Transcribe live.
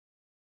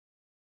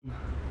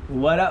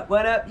What up,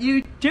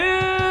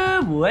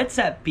 YouTube? What's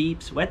up,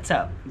 peeps? What's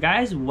up?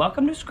 Guys,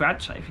 welcome to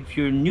Scratch Life. If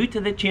you're new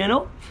to the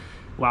channel,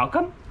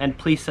 welcome, and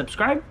please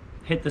subscribe.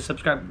 Hit the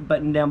subscribe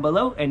button down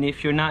below, and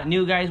if you're not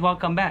new, guys,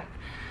 welcome back.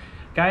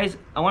 Guys,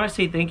 I want to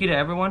say thank you to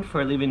everyone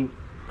for leaving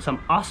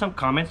some awesome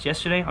comments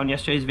on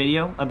yesterday's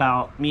video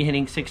about me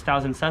hitting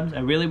 6,000 subs.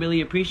 I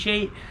really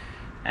appreciate,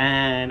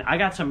 and I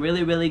got some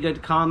really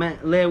good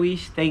comment.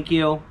 Lewis, thank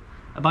you.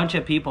 A bunch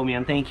of people,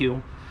 man, thank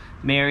you.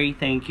 Mary,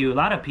 thank you. A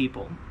lot of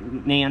people.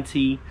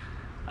 Nancy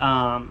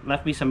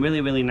left me some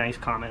really nice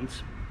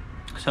comments.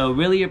 So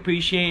really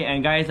appreciate.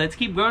 And guys, let's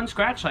keep growing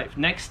Scratch Life.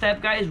 Next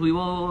step, guys,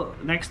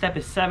 next step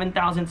is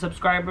 7,000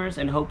 subscribers,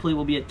 and hopefully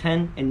we'll be at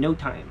 10 in no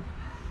time.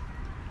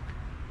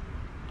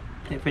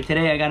 And for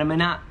today, I got a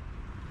Monop.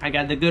 I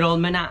got the good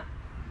old Monop.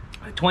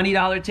 A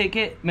 $20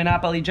 ticket,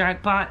 Monopoly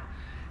Jackpot.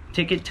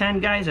 Ticket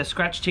 10, guys. I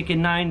scratched ticket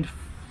 9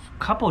 a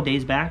couple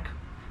days back.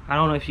 I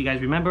don't know if you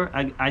guys remember.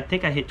 I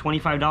think I hit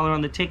 $25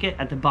 on the ticket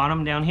at the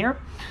bottom down here.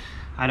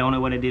 I don't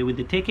know what I did with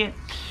the ticket.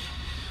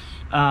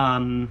 But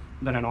I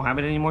don't have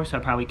it anymore, so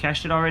I probably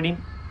cashed it already.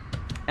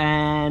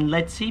 And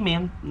let's see,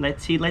 man.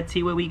 Let's see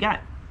what we got.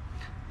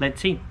 Let's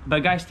see.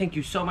 But guys, thank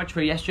you so much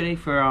for yesterday,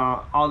 for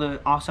all the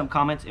awesome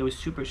comments. It was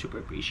super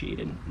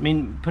appreciated. I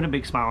mean, put a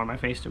big smile on my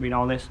face to read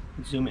all this.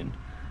 Zoom in.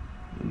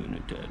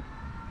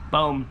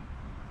 Boom.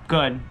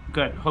 Good.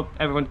 Hope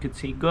everyone could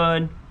see.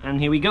 Good. And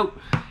here we go,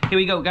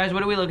 guys.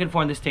 What are we looking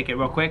for in this ticket,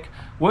 real quick?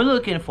 We're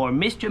looking for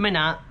Mr.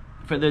 Monop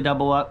for the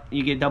double up.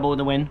 You get double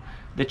the win.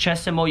 The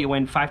chess symbol, you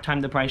win 5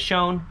 times the price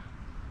shown.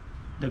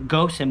 The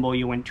go symbol,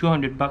 you win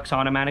 200 bucks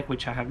automatic,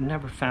 which I have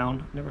never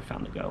found the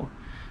go.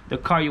 The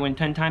car, you win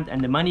 10 times,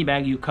 and the money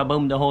bag, you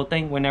kaboom the whole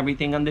thing, win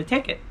everything on the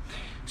ticket.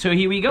 So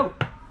here we go.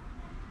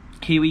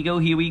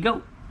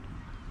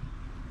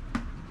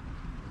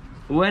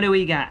 What do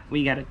we got?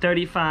 We got a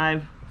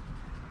 35.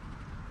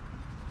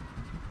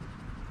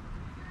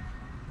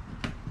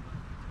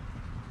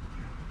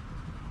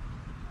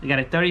 We got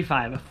a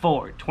 35, a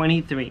 4,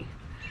 23.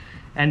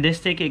 And this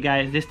ticket,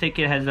 guys, this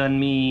ticket has done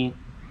me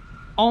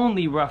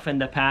only rough in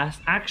the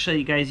past.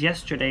 Actually, guys,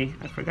 yesterday,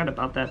 I forgot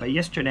about that, but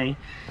yesterday,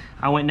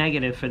 I went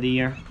negative for the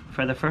year,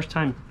 for the first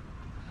time.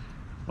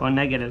 Well,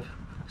 negative.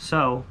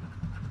 So,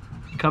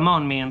 come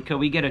on, man. Could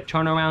we get a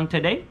turnaround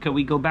today? Could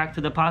we go back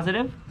to the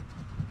positive?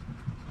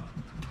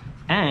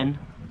 And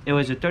it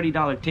was a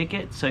 $30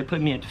 ticket, so it put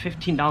me at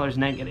 $15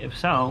 negative.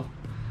 So,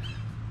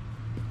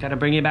 gotta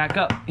bring it back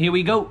up. Here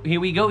we go.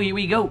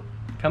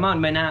 Come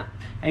on, Monop.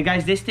 And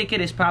guys, this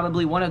ticket is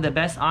probably one of the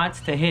best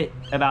odds to hit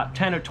about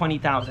 $10,000 or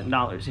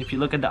 $20,000. If you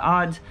look at the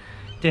odds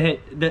to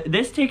hit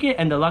this ticket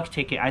and the Lux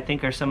ticket, I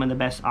think are some of the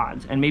best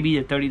odds. And maybe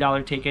the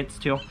 $30 tickets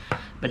too,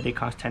 but they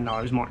cost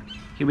 $10 more.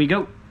 Here we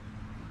go.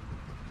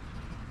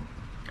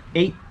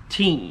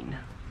 18.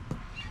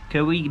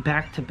 Could we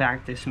back to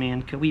back this,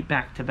 man? Could we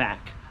back to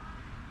back?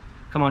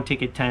 Come on,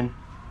 ticket 10.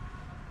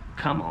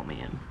 Come on,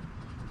 man.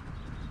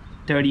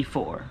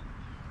 34.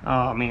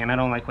 Oh man, I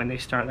don't like when they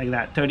start like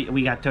that. 30.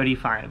 We got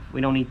 35.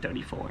 We don't need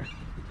 34.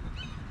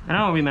 I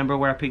don't remember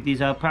where I picked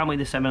these up. Probably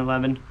the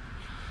 7-Eleven.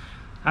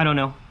 I don't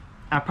know.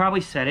 I probably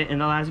said it in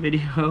the last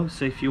video.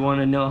 So if you want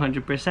to know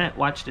 100%,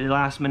 watch the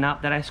last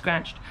Monop that I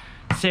scratched.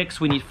 6.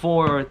 We need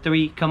 4 or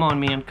 3. Come on,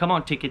 man. Come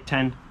on, ticket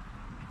 10.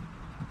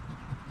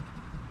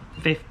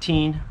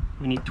 15.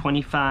 We need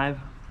 25.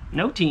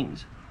 No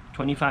teens.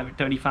 25 or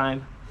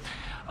 35.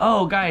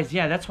 Oh, guys,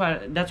 yeah, that's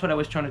what I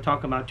was trying to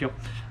talk about too.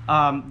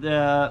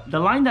 The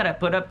line that I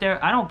put up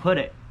there, I don't put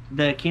it.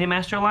 The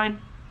KinoMaster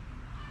line,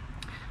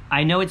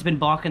 I know it's been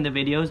blocking the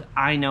videos.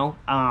 I know.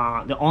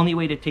 The only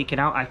way to take it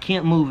out, I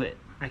can't move it.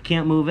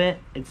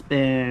 It's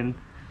been,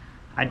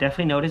 I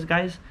definitely noticed,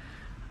 guys.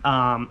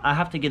 I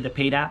have to get the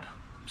paid app.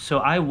 So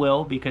I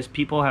will, because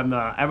people have,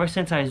 ever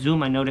since I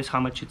Zoom, I noticed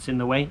how much it's in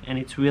the way, and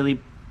it's really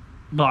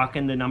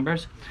blocking the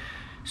numbers.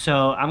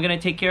 So I'm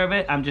gonna take care of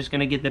it. I'm just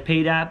gonna get the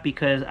paid app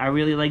because I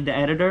really like the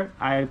editor.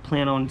 I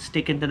plan on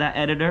sticking to that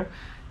editor.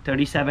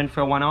 37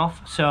 for one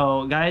off.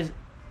 So guys,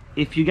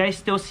 if you guys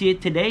still see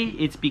it today,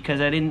 it's because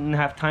I didn't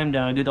have time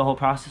to do the whole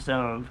process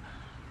of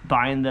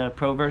buying the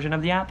pro version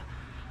of the app.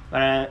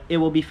 But it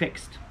will be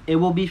fixed. It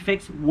will be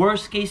fixed.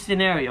 Worst case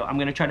scenario, I'm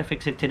gonna try to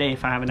fix it today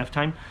if I have enough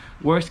time.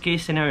 Worst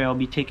case scenario, I'll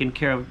be taken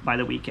care of by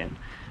the weekend,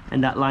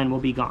 and that line will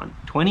be gone.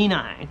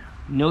 29.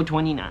 No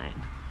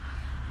 29.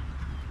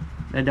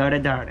 The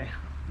dirty.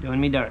 Doing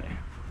me dirty.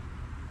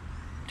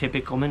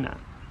 Typical Monop.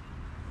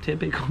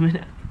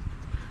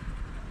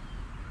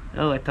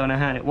 Oh, I thought I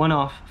had it. 1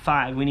 off.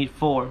 5. We need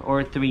 4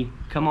 or 3.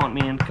 Come on,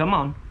 man. Come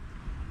on,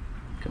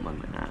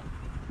 Monop.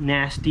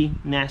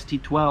 Nasty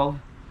 12.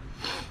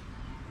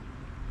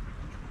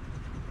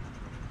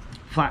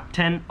 Flat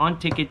 10 on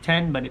ticket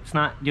 10, but it's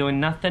not doing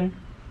nothing.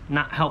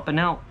 Not helping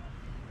out.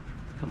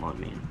 Come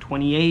on, man.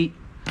 28.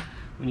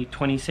 We need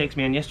 26,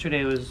 man.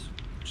 Yesterday was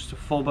just a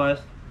full buzz.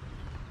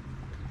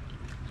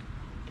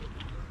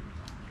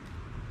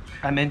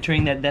 I'm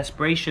entering that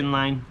desperation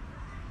line.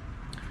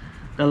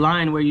 The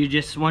line where you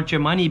just want your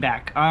money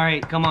back. All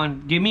right, come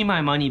on, give me my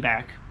money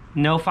back.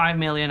 No 5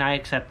 million, I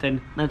accepted.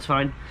 That's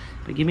fine.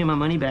 But give me my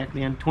money back,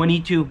 man.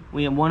 22.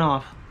 We have one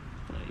off.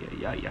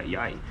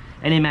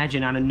 And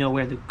imagine out of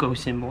nowhere the go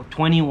symbol.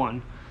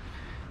 21.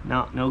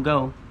 No, no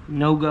go.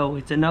 No go.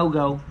 It's a no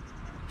go.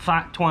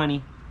 Flat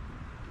 20.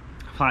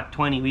 Flat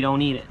 20. We don't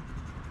need it.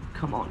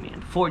 Come on,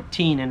 man.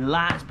 14. And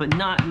last but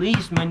not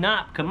least,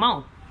 Monop. Come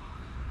on.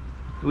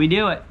 We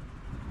do it.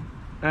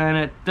 And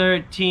a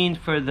 13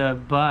 for the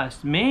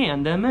bust.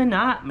 Man, the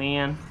Monop,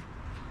 man.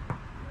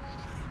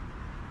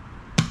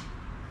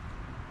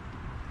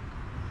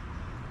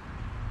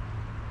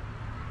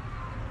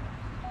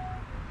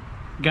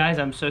 Guys,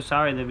 I'm so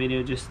sorry the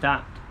video just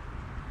stopped.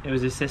 It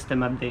was a system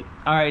update.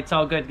 Alright, it's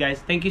all good, guys.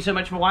 Thank you so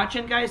much for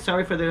watching, guys.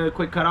 Sorry for the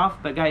quick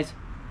cutoff, but guys,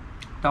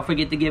 don't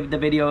forget to give the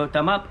video a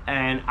thumb up,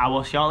 and I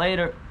will see y'all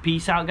later.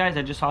 Peace out, guys.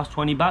 I just lost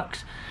 20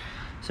 bucks.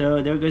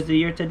 So there goes the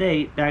year to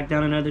date. Back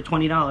down another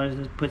 $20.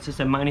 That puts us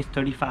at minus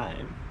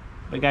 35.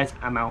 But guys,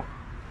 I'm out.